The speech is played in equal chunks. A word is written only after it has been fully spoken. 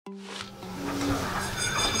Hey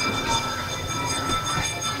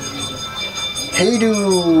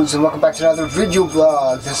dudes, and welcome back to another video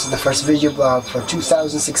blog. This is the first video blog for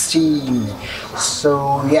 2016.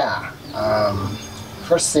 So yeah,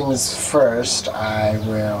 first things first, I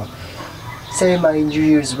will say my New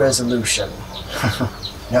Year's resolution.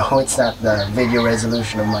 No, it's not the video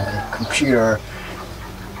resolution of my computer,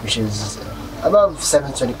 which is above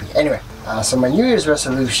 720p. Anyway, so my New Year's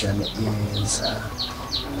resolution is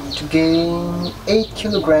to gain 8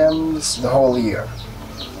 kilograms the whole year.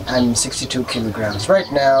 I'm 62 kilograms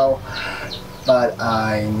right now, but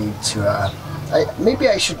I need to, maybe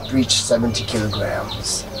I should reach 70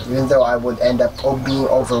 kilograms, even though I would end up being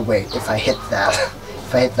overweight if I hit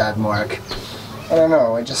that, mark. I don't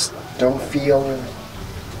know, I just don't feel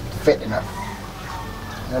fit enough.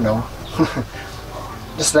 I don't know.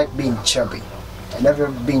 Just like being chubby. I've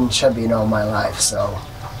never been chubby in all my life, so.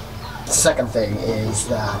 The second thing is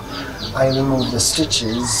that I removed the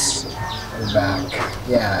stitches on the back.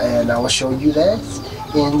 Yeah, and I will show you that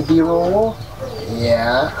in the B-roll.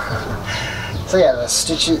 Yeah. So yeah, the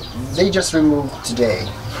stitches, they just removed today.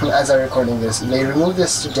 As I'm recording this, they removed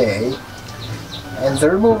this today. And the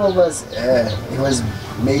removal was, it was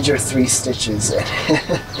major 3 stitches.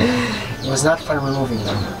 It was not fun removing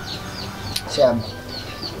them. So yeah,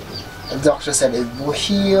 the doctor said it will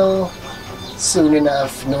heal soon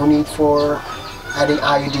enough, no need for adding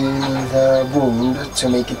iodine in the wound to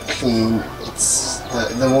make it clean. It's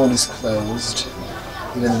the wound is closed,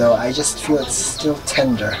 even though I just feel it's still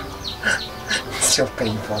tender. It's still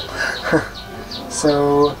painful.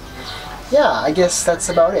 So yeah, I guess that's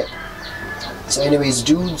about it. So anyways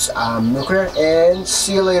dudes, Milker, and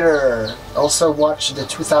see you later. Also watch the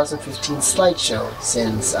 2015 slideshow,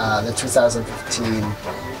 since the 2015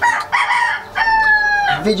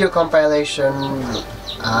 video compilation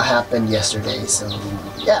happened yesterday. So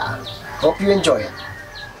yeah, hope you enjoy it.